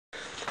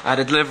I had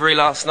a delivery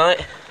last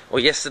night, or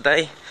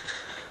yesterday,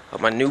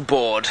 of my new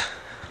board.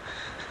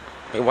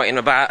 Been waiting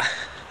about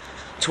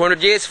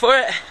 200 years for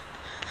it,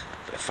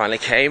 but it finally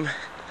came.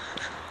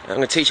 I'm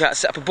going to teach you how to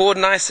set up a board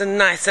nice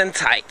and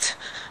tight.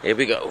 Here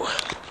we go.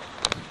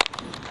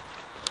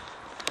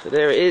 So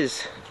there it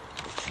is.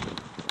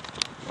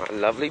 My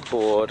lovely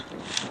board.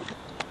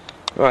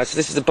 Right, so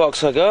this is the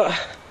box I got.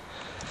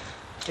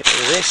 Get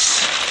rid of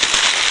this.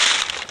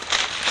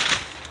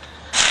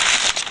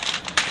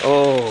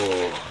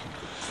 Oh,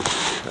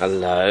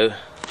 hello.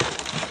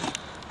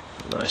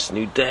 Nice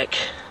new deck.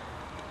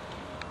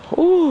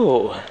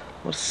 Ooh,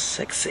 what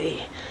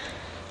sexy.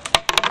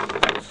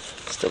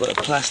 Still got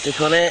the plastic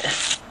on it.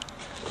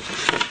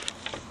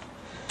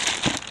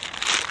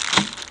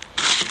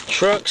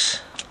 Trucks,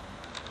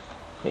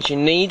 which you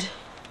need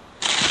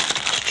to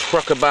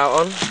truck about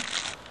on.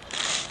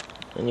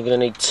 And you're going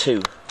to need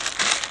two.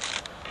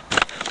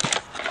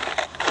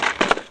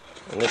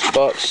 In this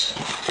box,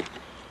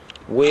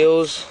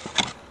 wheels,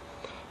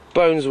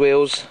 Bones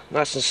wheels,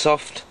 nice and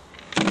soft,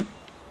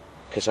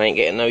 because I ain't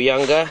getting no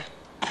younger.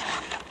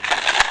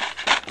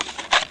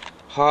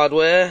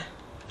 Hardware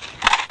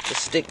to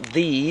stick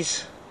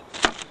these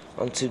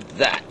onto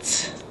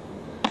that.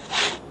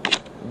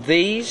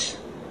 These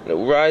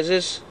little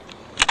risers,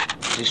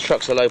 these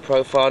trucks are low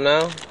profile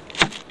now,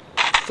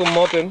 full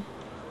mobbing.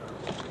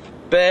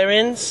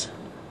 Bearings,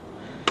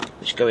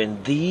 which go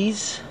in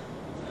these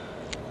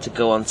to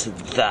go onto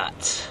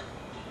that.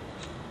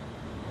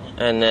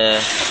 And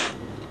a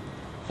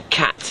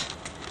cat.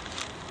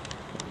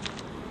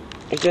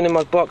 What are you doing in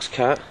my box,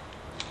 cat?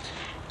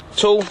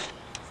 Tool.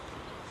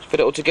 Put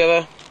it all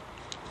together.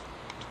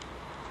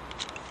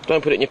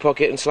 Don't put it in your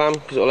pocket and slam,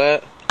 because it'll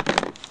hurt.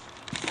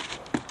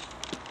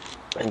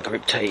 And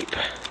grip tape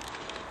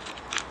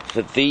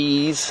for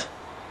these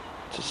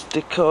to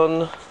stick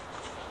on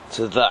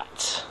to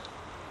that.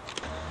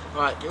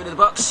 Right, get rid of the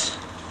box.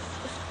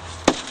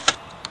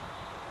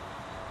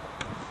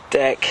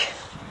 Deck,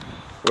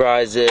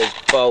 risers,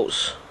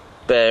 bolts,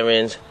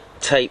 bearings,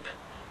 tape,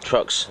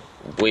 trucks,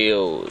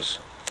 wheels.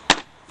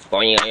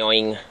 Boing,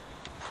 boing.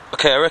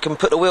 Okay, I reckon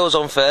put the wheels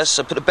on first,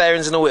 so put the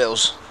bearings in the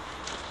wheels.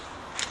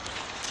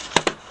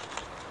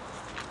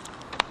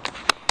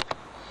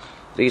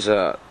 These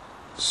are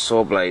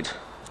saw blade.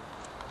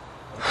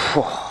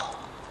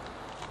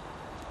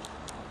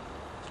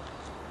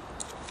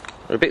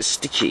 They're a bit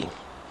sticky.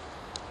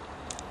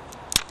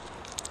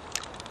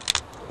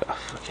 I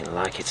fucking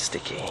like it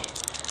sticky.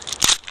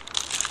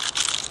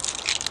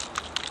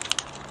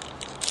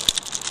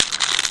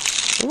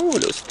 Ooh, a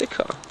little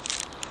sticker.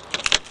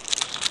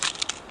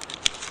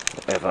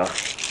 Whatever.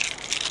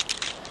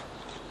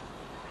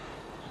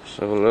 Let's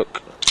have a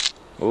look.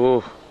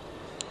 Ooh.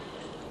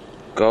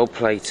 Gold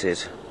plated.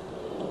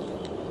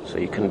 So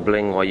you can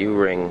bling while you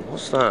ring.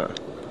 What's that?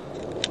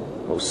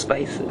 Oh,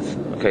 spacers.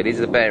 Okay, these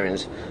are the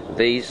bearings.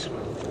 These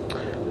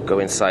go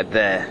inside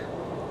there.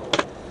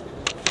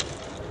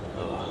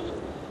 Oh,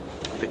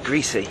 a bit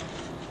greasy.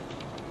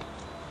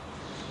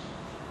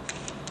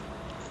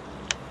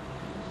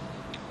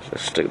 So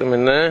stick them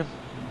in there.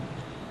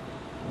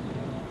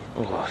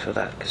 Oh, I feel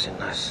that goes in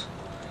nice.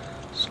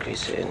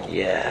 Squeeze it in,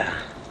 yeah.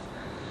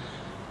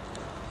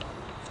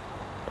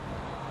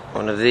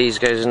 One of these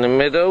goes in the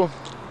middle,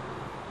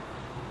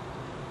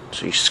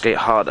 so you skate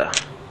harder.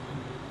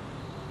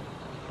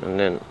 And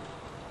then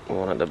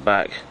one at the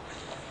back.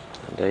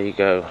 And there you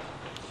go.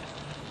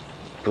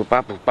 Boo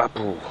baboo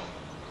baboo.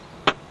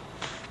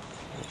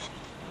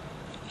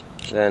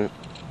 Then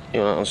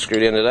you want to unscrew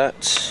the end of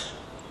that.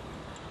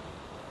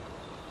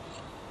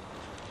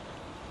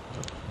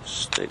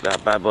 Stick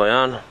that bad boy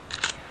on. A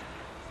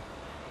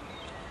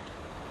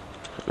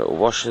little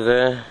washer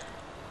there.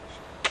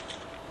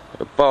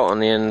 Put a bolt on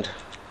the end.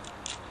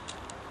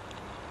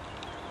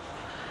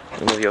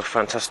 And with your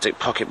fantastic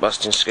pocket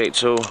busting skate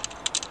tool.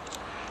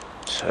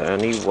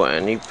 Turny,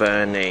 whirny,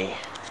 burny.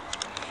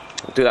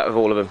 We'll do that with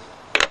all of them.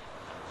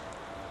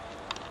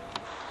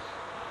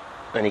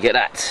 And you get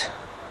that.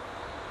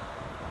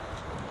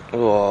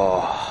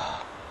 Whoa.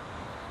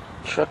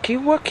 Trucky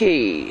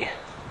wucky.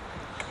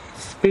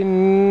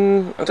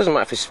 Spin. It doesn't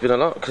matter if you spin a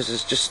lot, because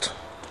it's just.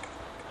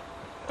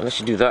 Unless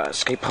you do that at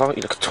skate park,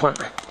 you look a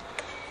twat.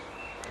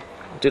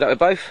 Do that with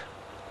both.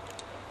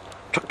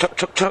 Truck, truck,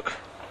 truck, truck.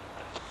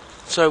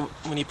 So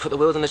when you put the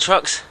wheels on the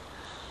trucks,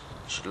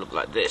 it should look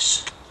like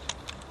this.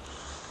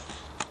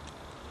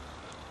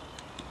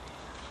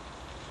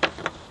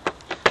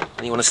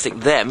 And you want to stick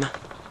them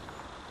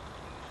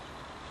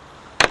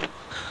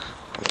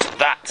onto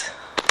that.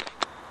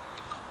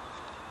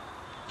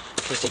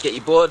 First you get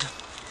your board,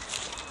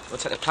 we'll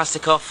take the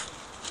plastic off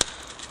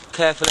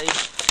carefully.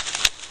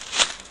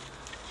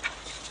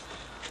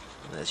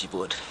 And there's your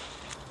board.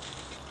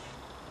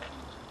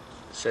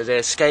 So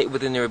they skate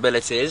within their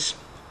abilities.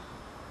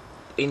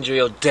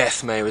 Injury or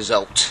death may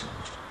result.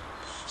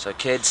 So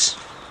kids,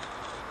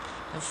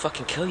 don't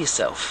fucking kill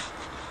yourself.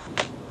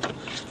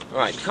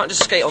 Right, you can't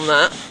just skate on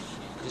that.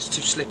 It's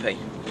too slippy.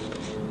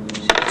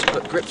 So you have to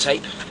put grip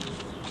tape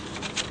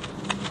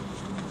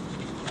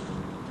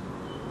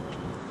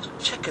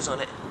checkers on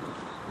it.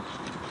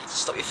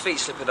 Stop your feet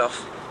slipping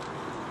off.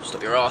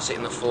 Stop your arse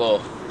hitting the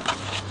floor.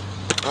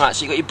 Alright,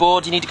 so you got your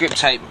board, you need grip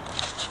tape.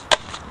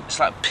 It's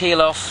like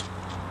peel off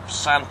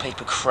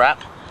sandpaper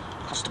crap.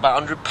 Cost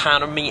about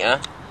 £100 a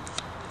metre.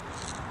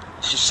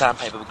 It's just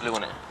sandpaper with glue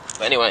on it.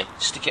 But anyway,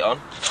 stick it on.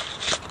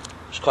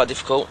 It's quite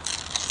difficult.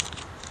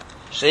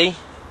 See?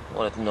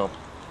 What a knob.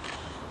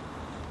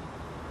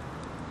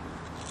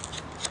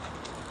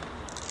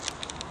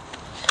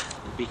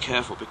 Be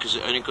careful because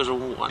it only goes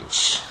on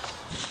once.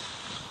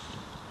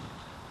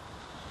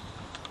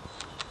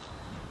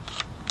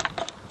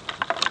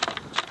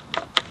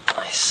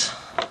 Nice.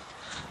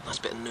 Nice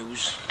bit of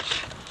news.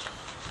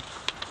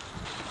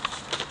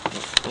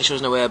 Make sure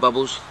there's no air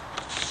bubbles.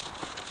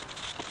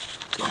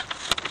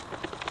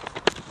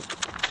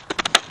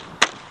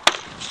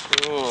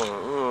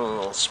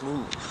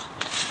 Smooth.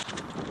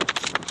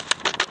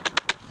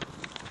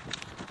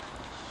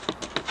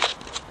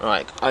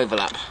 Right,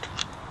 overlap.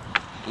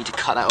 You need to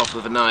cut that off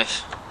with a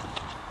knife.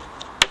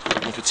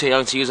 And if you're too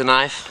young to use a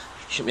knife,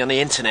 you shouldn't be on the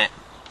internet.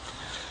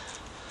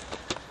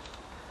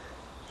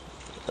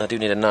 I do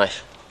need a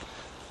knife.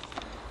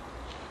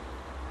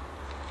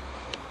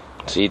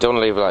 So you don't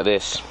leave it like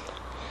this.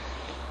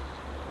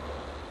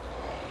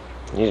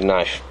 You need a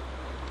knife.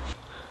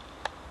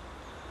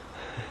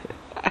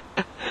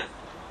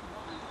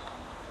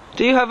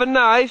 Do you have a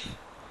knife?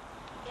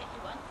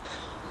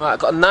 Right, I've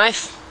got a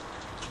knife.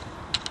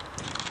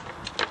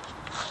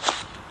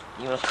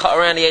 You want to cut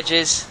around the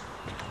edges.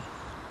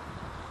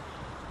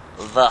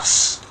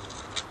 Thus.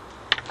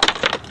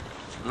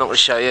 I'm not going to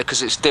show you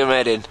because it's dim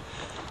heading.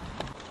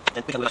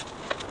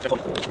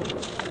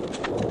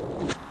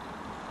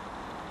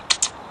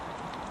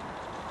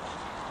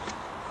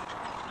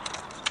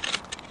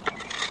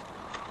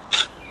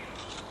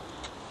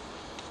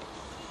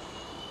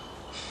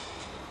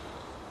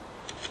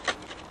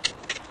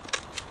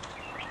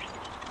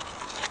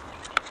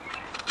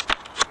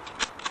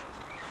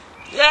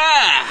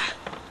 Yeah!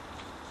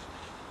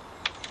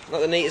 Not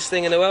the neatest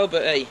thing in the world,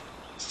 but hey,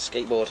 it's a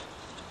skateboard.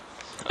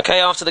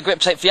 Okay, after the grip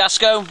tape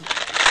fiasco,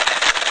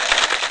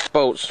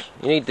 bolts.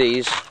 You need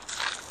these.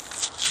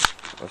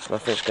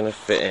 Nothing's going to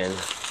fit in.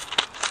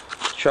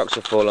 Trucks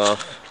will fall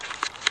off.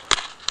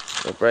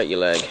 It'll break your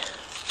leg.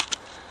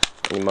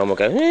 And your mum will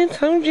go, I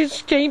told you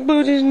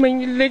skateboarders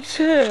make your legs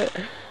hurt.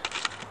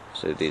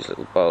 So these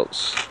little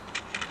bolts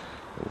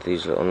and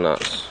these little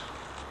nuts.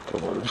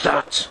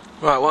 That.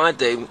 Right, what I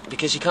do,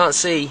 because you can't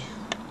see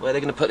where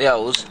they're going to put the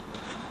holes,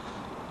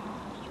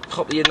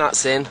 pop your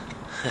nuts in.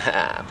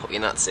 Pop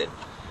your nuts in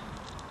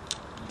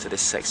to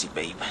this sexy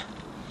babe.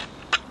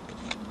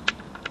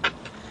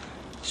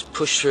 Just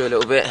push through a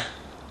little bit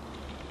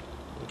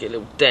and get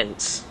little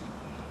dents.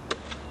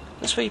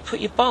 That's where you put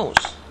your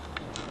bolts.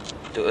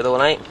 Do it with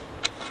all 8.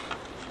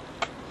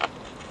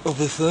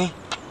 Obviously.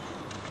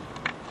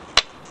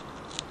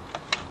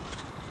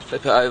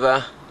 Flip it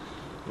over,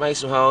 make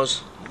some holes,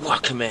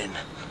 whack them in.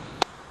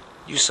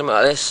 Use something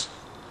like this.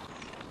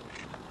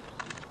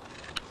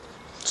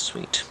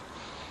 Sweet.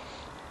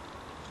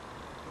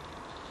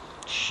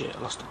 Shit, I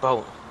lost a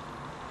bolt.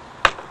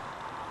 Oh,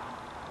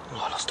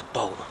 I lost a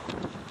bolt.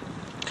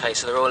 Okay,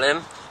 so they're all in.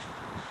 You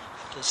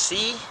can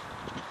see.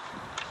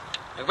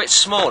 They're a bit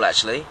small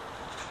actually.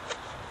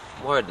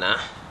 I'm worried now.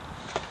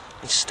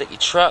 You stick your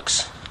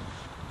trucks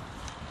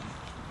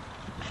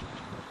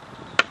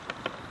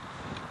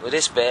with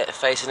this bit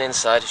facing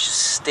inside, it's just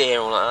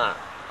steering like that.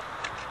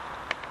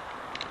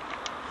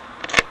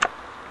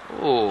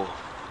 Ooh.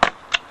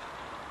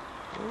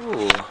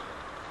 Ooh.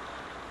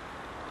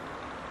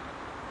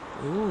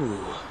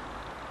 Ooh.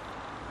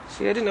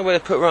 See, I didn't know whether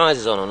to put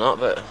risers on or not,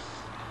 but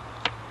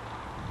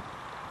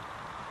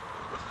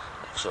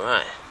looks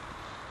alright.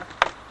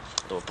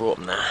 I brought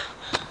them now.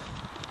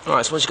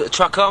 Alright, so once you've got the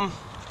truck on,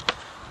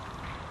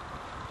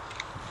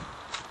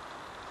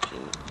 put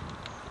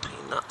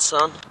your nuts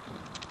on.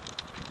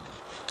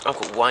 I've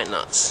got white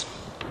nuts.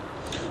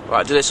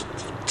 Right, do this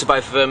to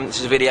both of them. This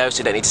is a video, so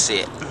you don't need to see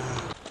it.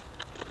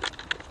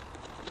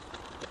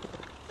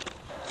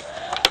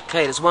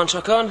 Okay, there's one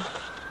truck on.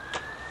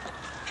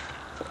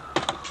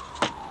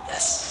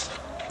 Yes.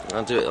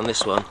 I'll do it on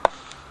this one.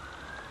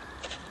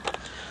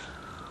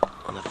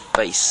 On the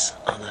face.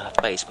 On the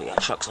base, but yeah,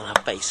 truck's on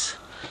her base.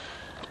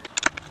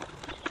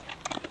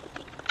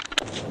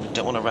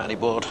 Don't want a rally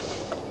board.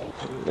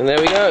 And there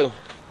we go.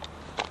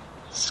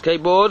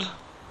 Skateboard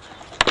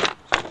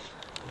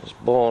was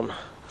born.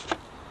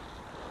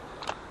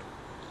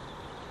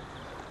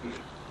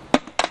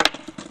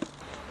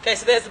 Okay,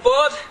 so there's the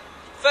board.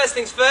 First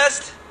things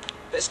first,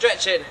 bit of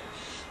stretching.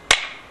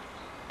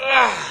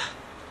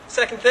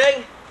 Second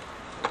thing,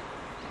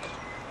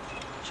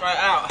 try it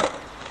out.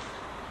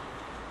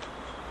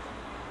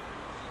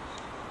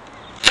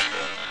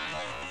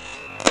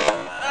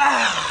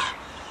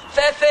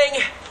 Third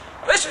thing,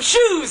 wear some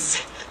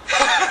shoes.